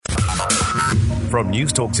From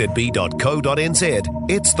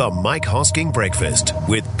newstalkzb.co.nz, it's the Mike Hosking Breakfast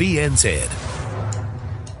with BNZ.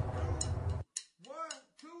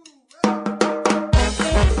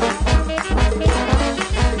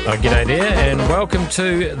 G'day there, and welcome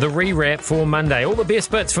to the rewrap for Monday. All the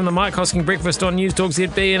best bits from the Mike Hosking Breakfast on News Talk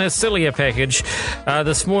ZB in a sillier package.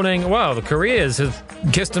 This morning, well, the careers have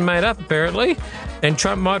kissed and made up, apparently, and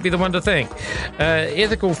Trump might be the one to thank.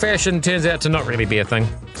 Ethical fashion turns out to not really be a thing.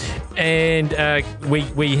 And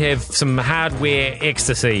we have some hardware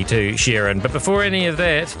ecstasy to share in. But before any of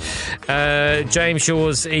that, James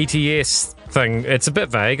Shaw's ETS thing, it's a bit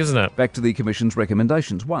vague, isn't it? Back to the Commission's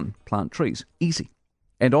recommendations. 1, plant trees. Easy.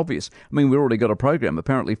 And obvious. I mean, we've already got a program,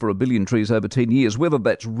 apparently, for 1 billion trees over 10 years. Whether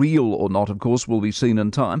that's real or not, of course, will be seen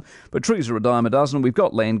in time. But trees are a dime a dozen, and we've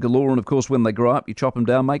got land galore, and, of course, when they grow up, you chop them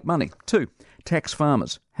down, make money. 2, tax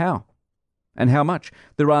farmers. How? And how much?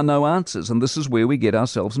 There are no answers, and this is where we get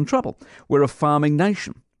ourselves in trouble. We're a farming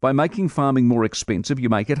nation. By making farming more expensive, you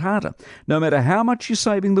make it harder. No matter how much you're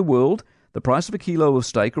saving the world, the price of a kilo of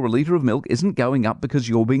steak or a litre of milk isn't going up because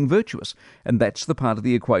you're being virtuous. And that's the part of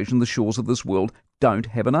the equation the shores of this world don't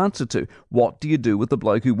have an answer to. What do you do with the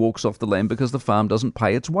bloke who walks off the land because the farm doesn't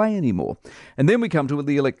pay its way anymore? And then we come to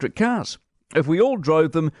the electric cars. If we all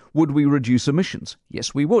drove them, would we reduce emissions?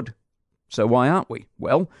 Yes, we would. So why aren't we?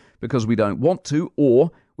 Well, because we don't want to,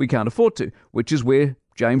 or we can't afford to, which is where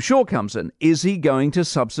James Shaw comes in. Is he going to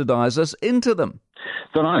subsidise us into them?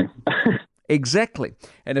 Don't know. Exactly.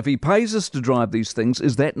 And if he pays us to drive these things,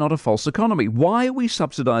 is that not a false economy? Why are we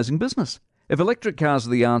subsidising business? If electric cars are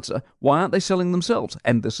the answer, why aren't they selling themselves?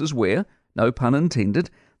 And this is where, no pun intended,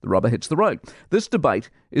 the rubber hits the road. This debate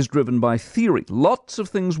is driven by theory. Lots of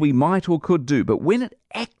things we might or could do, but when it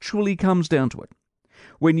actually comes down to it,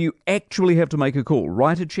 when you actually have to make a call,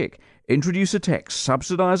 write a cheque, introduce a tax,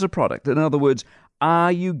 subsidise a product, in other words,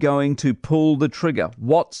 are you going to pull the trigger?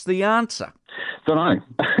 What's the answer? Don't know.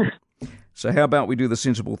 So how about we do the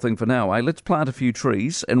sensible thing for now, eh? Let's plant a few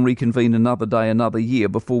trees and reconvene another day, another year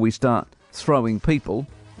before we start throwing people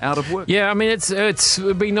out of work. Yeah, I mean, it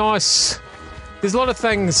would be nice. There's a lot of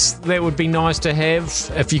things that would be nice to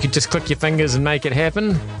have if you could just click your fingers and make it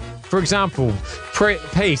happen. For example,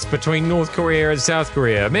 peace between North Korea and South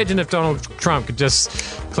Korea. Imagine if Donald Trump could just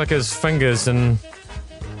click his fingers and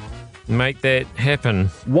make that happen.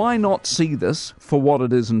 Why not see this for what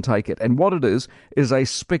it is and take it? And what it is a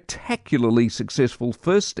spectacularly successful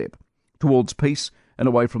first step towards peace and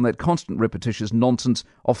away from that constant repetitious nonsense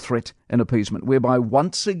of threat and appeasement, whereby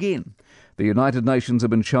once again the United Nations have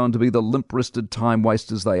been shown to be the limp-wristed time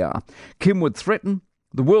wasters they are. Kim would threaten,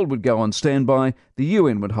 the world would go on standby, the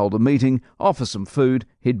UN would hold a meeting, offer some food,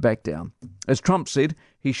 head back down. As Trump said,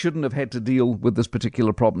 he shouldn't have had to deal with this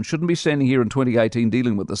particular problem, shouldn't be standing here in 2018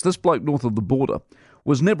 dealing with this. This bloke north of the border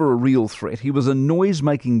was never a real threat. He was a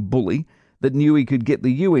noise-making bully that knew he could get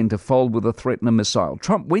the UN to fold with a threat and a missile.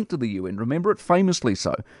 Trump went to the UN, remember it, famously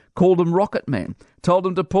so, called him Rocket Man, told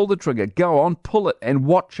him to pull the trigger, go on, pull it, and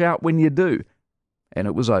watch out when you do. And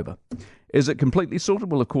it was over. Is it completely sorted?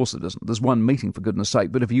 Well, of course it isn't. There's one meeting, for goodness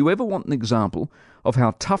sake. But if you ever want an example of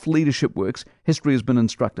how tough leadership works, history has been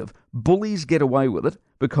instructive. Bullies get away with it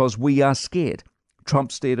because we are scared.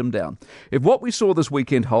 Trump stared him down. If what we saw this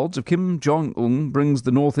weekend holds, if Kim Jong-un brings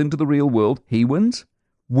the North into the real world, he wins,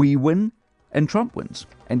 we win, and Trump wins,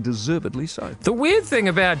 and deservedly so. The weird thing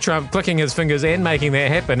about Trump clicking his fingers and making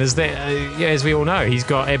that happen is that, as we all know, he's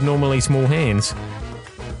got abnormally small hands.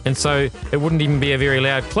 And so it wouldn't even be a very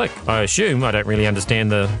loud click, I assume. I don't really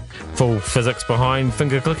understand the full physics behind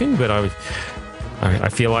finger clicking, but I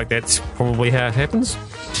feel like that's probably how it happens.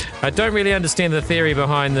 I don't really understand the theory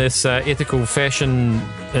behind this ethical fashion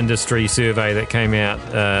industry survey that came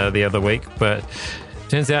out the other week, but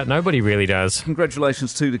turns out nobody really does.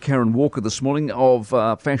 Congratulations to Karen Walker this morning of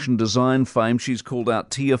fashion design fame. She's called out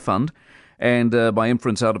Tear Fund. And by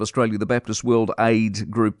inference out of Australia, the Baptist World Aid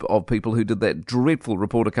group of people who did that dreadful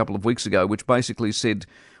report a couple of weeks ago, which basically said,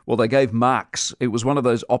 well, they gave marks. It was one of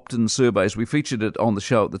those opt-in surveys. We featured it on the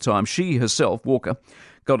show at the time. She herself, Walker,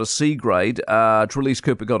 got a C grade. Trelise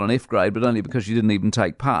Cooper got an F grade, but only because she didn't even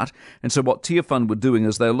take part. And so what Tear Fund were doing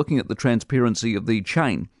is they were looking at the transparency of the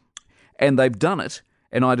chain. And they've done it,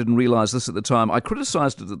 and I didn't realise this at the time. I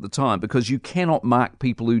criticised it at the time because you cannot mark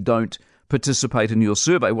people who don't participate in your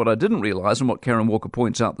survey. What I didn't realise, and what Karen Walker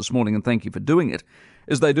points out this morning, and thank you for doing it,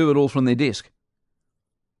 is they do it all from their desk.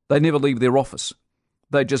 They never leave their office.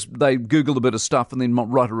 They Google a bit of stuff and then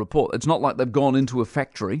write a report. It's not like they've gone into a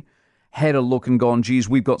factory, had a look and gone, geez,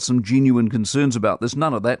 we've got some genuine concerns about this.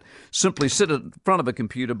 None of that. Simply sit in front of a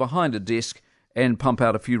computer behind a desk and pump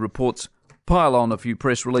out a few reports, pile on a few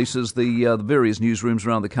press releases. The various newsrooms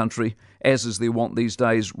around the country, as is their wont these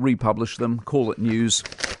days, republish them, call it news.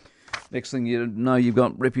 Next thing you know, you've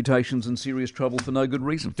got reputations in serious trouble for no good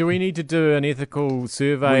reason. Do we need to do an ethical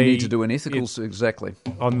survey? We need to do an ethical, exactly.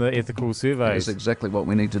 On the ethical surveys. That's exactly what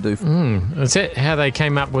we need to do. Is that how they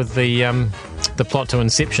came up with the plot to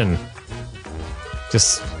Inception?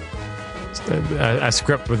 Just a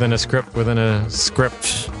script within a script within a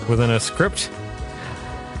script within a script?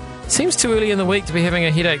 Seems too early in the week to be having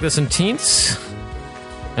a headache this intense.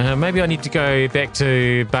 Maybe I need to go back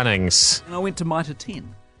to Bunnings. And I went to Mitre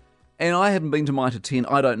 10. And I hadn't been to Mitre 10,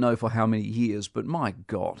 I don't know for how many years, but my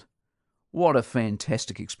God, what a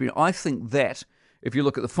fantastic experience. I think that, if you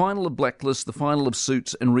look at the final of Blacklist, the final of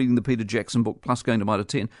Suits, and reading the Peter Jackson book, plus going to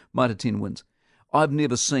Mitre 10 wins. I've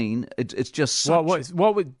never seen, it's just such...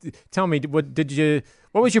 What would, tell me, what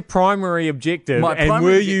was your primary objective? My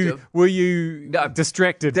primary objective, were you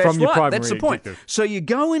distracted from your primary objective? That's the point. So you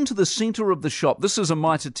go into the centre of the shop. This is a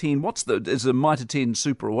Mitre 10. Is a Mitre 10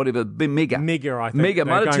 Super or whatever? Mega. Mega, I think. Mega,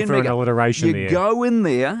 Mitre 10 Mega. An alliteration you there. Go in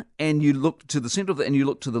there and you look to the centre of and you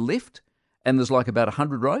look to the left, and there's like about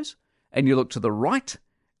 100 rows, and you look to the right,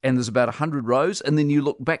 and there's about 100 rows, and then you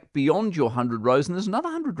look back beyond your 100 rows, and there's another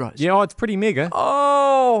 100 rows. Yeah, it's pretty mega.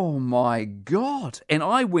 Oh, my God. And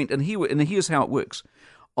I went, and here's how it works.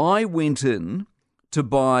 I went in to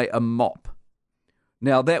buy a mop.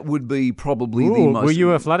 Now, that would be probably the most... Were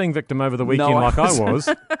you a flooding victim over the weekend I was?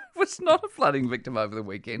 I was not a flooding victim over the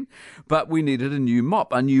weekend, but we needed a new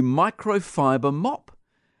mop, a new microfiber mop.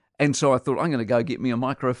 And so I thought, I'm going to go get me a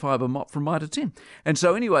microfiber mop from Mitre 10. And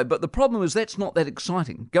so anyway, but the problem is that's not that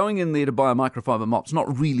exciting. Going in there to buy a microfiber mop's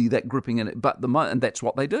not really that gripping in it, and that's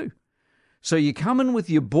what they do. So you come in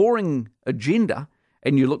with your boring agenda,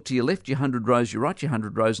 and you look to your left, your 100 rows, your right, your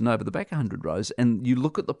 100 rows, and over the back 100 rows, and you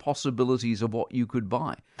look at the possibilities of what you could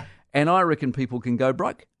buy. And I reckon people can go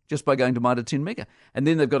broke just by going to Mitre 10 Mega. And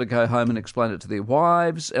then they've got to go home and explain it to their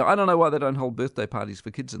wives. I don't know why they don't hold birthday parties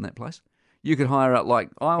for kids in that place. You could hire out like...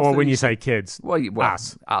 Or when you say kids,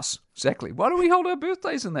 us, exactly. Why don't we hold our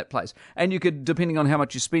birthdays in that place? And you could, depending on how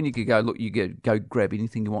much you spend, you could go, look, you go grab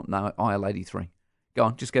anything you want in aisle 83. Go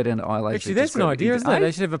on, just go down to aisle 83. Actually, that's an idea, isn't it?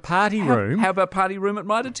 They should have a party room. How about party room at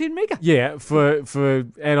Mitre 10 Mega? Yeah, for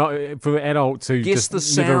adults who Guess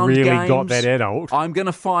just the never really games. got that adult. I'm going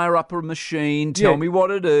to fire up a machine. Tell me what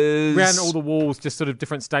it is. Around all the walls, just sort of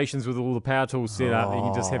different stations with all the power tools set up that you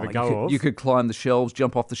can just have a go of. You could climb the shelves,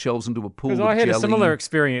 jump off the shelves into a pool of jelly. Because I had a similar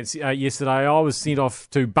experience yesterday. I was sent off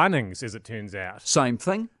to Bunnings, as it turns out. Same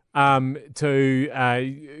thing.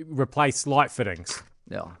 To replace light fittings.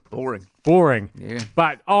 Yeah, boring. Yeah.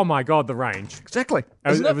 But, oh my God, the range. Exactly.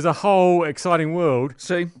 It was a whole exciting world.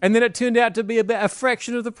 See? And then it turned out to be about a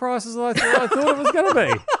fraction of the price as I thought it was going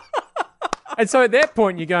to be. And so at that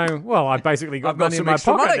point, you're going, well, I basically got money in my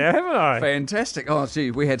pocket now, haven't I? Fantastic. Oh,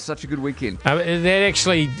 gee, we had such a good weekend. That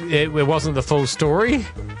actually, it wasn't the full story.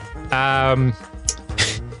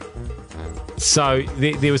 So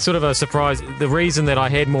there was sort of a surprise. The reason that I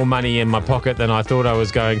had more money in my pocket than I thought I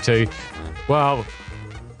was going to, well...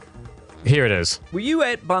 Here it is. Were you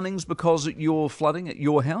at Bunnings because you're flooding at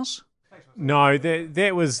your house? No,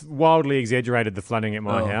 that was wildly exaggerated, the flooding at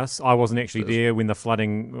my house. I wasn't actually there when the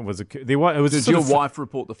flooding was occurring. Did your wife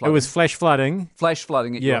report the flooding? It was flash flooding. Flash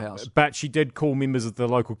flooding at your house. But she did call members of the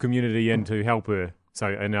local community in to help her. So,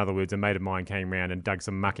 in other words, a mate of mine came round and dug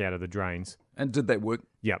some muck out of the drains. And did that work?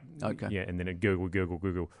 Yep. Okay. Yeah, and then it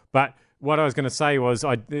gurgle. But what I was going to say was,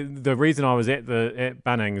 the reason I was at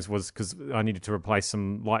Bunnings was because I needed to replace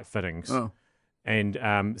some light fittings. Oh. And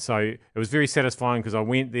so it was very satisfying because I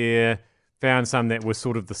went there, found some that were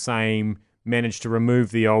sort of the same, managed to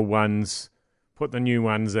remove the old ones, put the new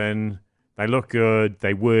ones in. They look good.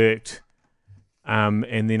 They worked.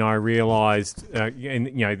 And then I realised,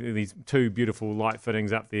 these two beautiful light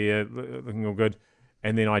fittings up there, looking all good.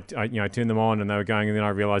 And then I turned them on and they were going, and then I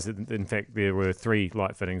realised that in fact there were 3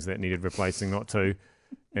 light fittings that needed replacing, not 2.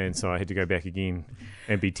 And so I had to go back again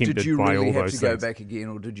and be tempted by all those things. Did you really have to go back again,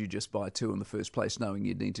 or did you just buy 2 in the first place, knowing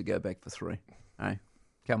you'd need to go back for 3? Hey,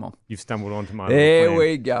 come on! You've stumbled onto my. There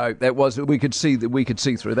we go. That was we could see through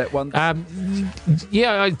that one.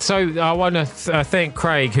 So I want to thank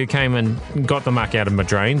Craig who came and got the muck out of my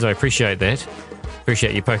drains. I appreciate that.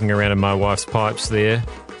 Appreciate you poking around in my wife's pipes there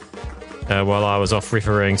while I was off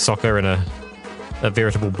refereeing soccer in a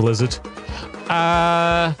veritable blizzard.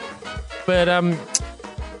 But I'm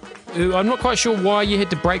not quite sure why you had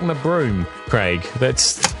to break my broom, Craig.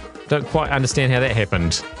 Don't quite understand how that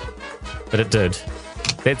happened, but it did.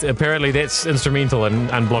 Apparently that's instrumental in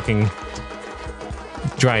unblocking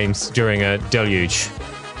drains during a deluge.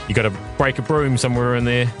 You got to break a broom somewhere in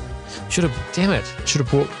there. Should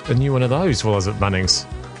have bought a new one of those while I was at Bunnings.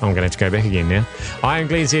 I'm going to have to go back again now. I am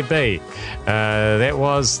Glenn ZB. That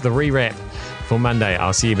was the rewrap for Monday.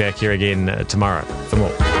 I'll see you back here again tomorrow for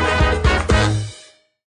more.